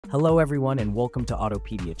Hello everyone and welcome to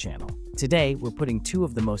Autopedia channel. Today, we're putting two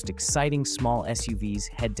of the most exciting small SUVs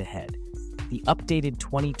head-to-head. The updated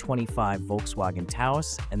 2025 Volkswagen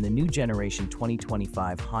Taos and the new generation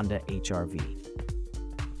 2025 Honda HR-V.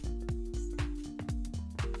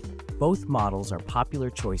 Both models are popular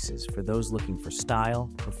choices for those looking for style,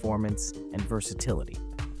 performance, and versatility.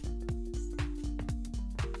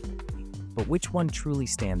 But which one truly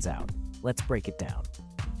stands out? Let's break it down.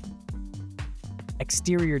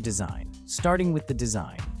 Exterior design. Starting with the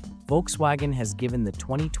design, Volkswagen has given the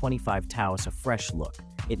 2025 Taos a fresh look.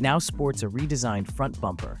 It now sports a redesigned front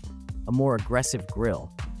bumper, a more aggressive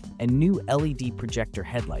grille, and new LED projector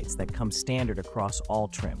headlights that come standard across all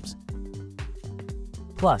trims.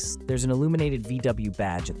 Plus, there's an illuminated VW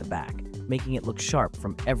badge at the back, making it look sharp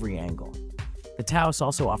from every angle. The Taos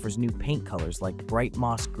also offers new paint colors like bright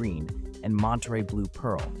moss green and Monterey blue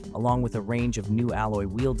pearl, along with a range of new alloy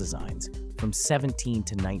wheel designs from 17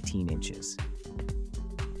 to 19 inches.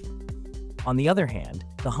 On the other hand,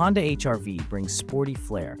 the Honda HR-V brings sporty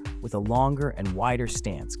flair with a longer and wider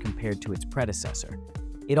stance compared to its predecessor.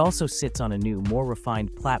 It also sits on a new, more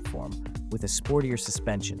refined platform with a sportier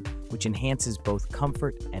suspension, which enhances both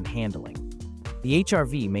comfort and handling. The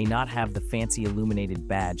HR-V may not have the fancy illuminated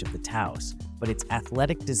badge of the Taos, but its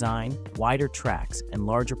athletic design, wider tracks, and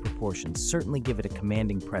larger proportions certainly give it a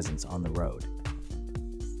commanding presence on the road.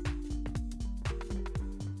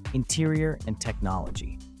 Interior and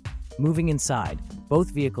technology. Moving inside,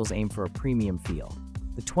 both vehicles aim for a premium feel.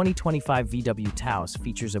 The 2025 VW Taos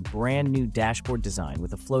features a brand new dashboard design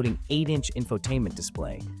with a floating 8-inch infotainment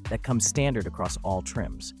display that comes standard across all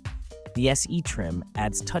trims. The SE trim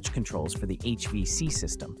adds touch controls for the HVC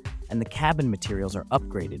system, and the cabin materials are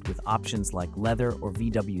upgraded with options like leather or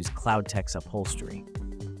VW's CloudTex upholstery.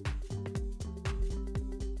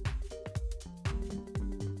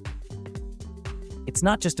 It's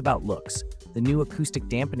not just about looks. The new acoustic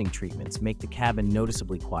dampening treatments make the cabin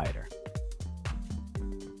noticeably quieter.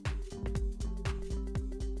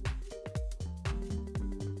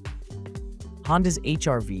 Honda's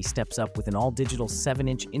HR-V steps up with an all-digital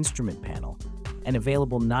 7-inch instrument panel and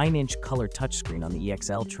available 9-inch color touchscreen on the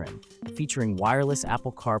EXL trim, featuring wireless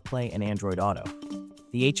Apple CarPlay and Android Auto.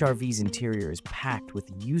 The HR-V's interior is packed with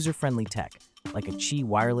user-friendly tech, like a Qi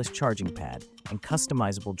wireless charging pad and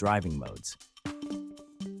customizable driving modes.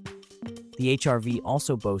 The HR-V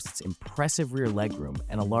also boasts impressive rear legroom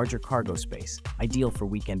and a larger cargo space, ideal for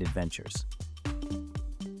weekend adventures.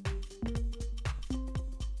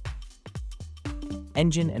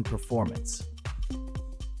 Engine and performance.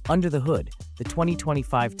 Under the hood, the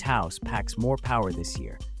 2025 Taos packs more power this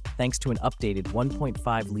year, thanks to an updated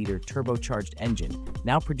 1.5-liter turbocharged engine,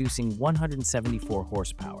 now producing 174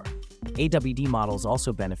 horsepower. AWD models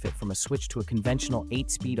also benefit from a switch to a conventional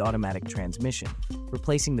 8-speed automatic transmission,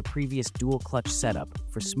 replacing the previous dual-clutch setup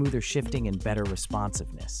for smoother shifting and better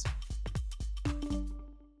responsiveness.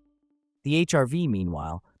 The HR-V,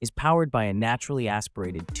 meanwhile, is powered by a naturally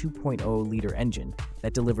aspirated 2.0-liter engine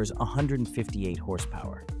that delivers 158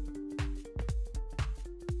 horsepower.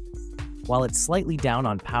 While it's slightly down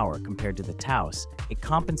on power compared to the Taos, it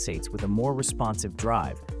compensates with a more responsive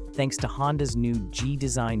drive thanks to Honda's new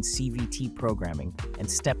G-Design CVT programming and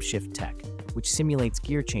step-shift tech, which simulates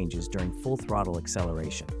gear changes during full-throttle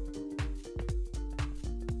acceleration.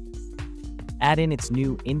 Add in its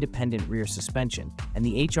new independent rear suspension, and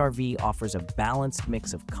the HR-V offers a balanced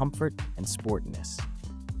mix of comfort and sportiness.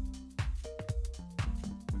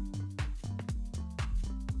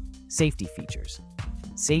 Safety features.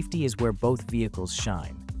 Safety is where both vehicles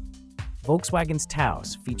shine. Volkswagen's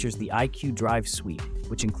Taos features the IQ.DRIVE suite,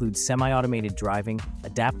 which includes semi-automated driving,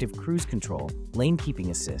 adaptive cruise control, lane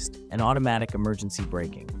keeping assist, and automatic emergency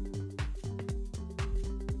braking.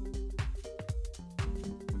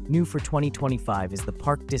 New for 2025 is the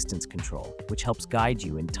park distance control, which helps guide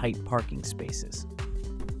you in tight parking spaces.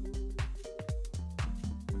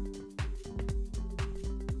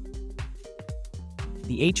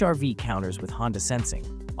 The HR-V counters with Honda Sensing,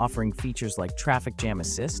 offering features like traffic jam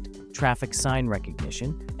assist, traffic sign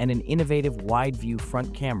recognition, and an innovative wide-view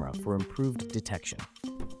front camera for improved detection.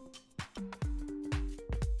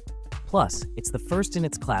 Plus, it's the first in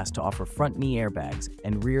its class to offer front knee airbags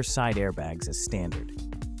and rear side airbags as standard.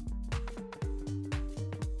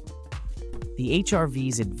 The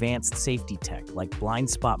HR-V's advanced safety tech like blind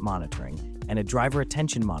spot monitoring and a driver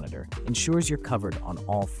attention monitor ensures you're covered on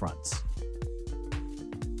all fronts.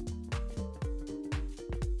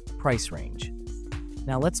 Price range.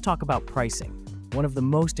 Now let's talk about pricing, one of the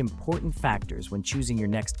most important factors when choosing your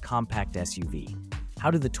next compact SUV. How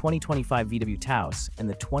do the 2025 VW Taos and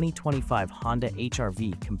the 2025 Honda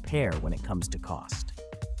HR-V compare when it comes to cost?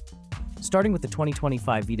 Starting with the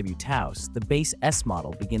 2025 VW Taos, the base S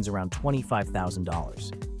model begins around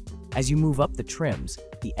 $25,000. As you move up the trims,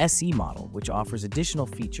 the SE model, which offers additional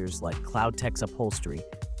features like CloudText upholstery,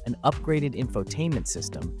 an upgraded infotainment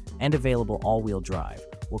system, and available all-wheel drive,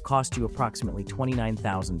 will cost you approximately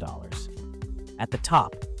 $29,000. At the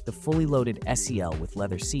top, the fully loaded SEL with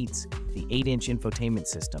leather seats, the 8-inch infotainment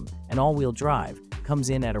system, and all-wheel drive comes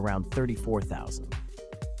in at around $34,000.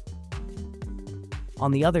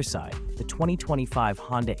 On the other side, the 2025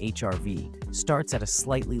 Honda HR-V starts at a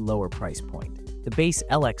slightly lower price point. The base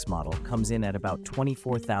LX model comes in at about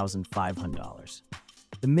 $24,500.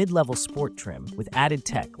 The mid-level sport trim, with added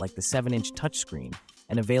tech like the 7-inch touchscreen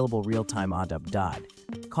and available real-time IQ.DRIVE,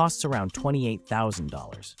 costs around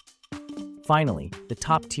 $28,000. Finally, the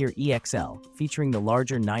top-tier EXL, featuring the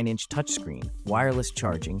larger 9-inch touchscreen, wireless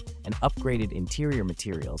charging, and upgraded interior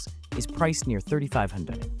materials, is priced near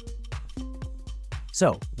 $3,500.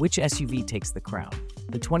 So, which SUV takes the crown?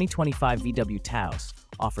 The 2025 VW Taos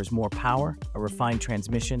offers more power, a refined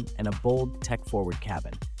transmission, and a bold, tech-forward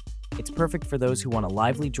cabin. It's perfect for those who want a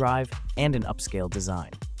lively drive and an upscale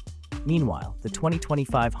design. Meanwhile, the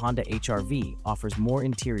 2025 Honda HR-V offers more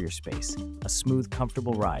interior space, a smooth,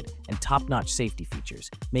 comfortable ride, and top-notch safety features,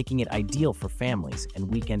 making it ideal for families and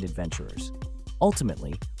weekend adventurers.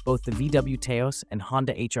 Ultimately, both the VW Taos and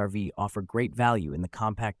Honda HR-V offer great value in the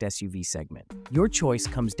compact SUV segment. Your choice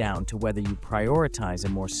comes down to whether you prioritize a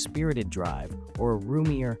more spirited drive or a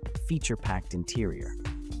roomier, feature-packed interior.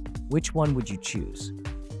 Which one would you choose?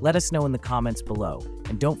 Let us know in the comments below,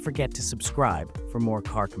 and don't forget to subscribe for more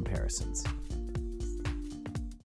car comparisons.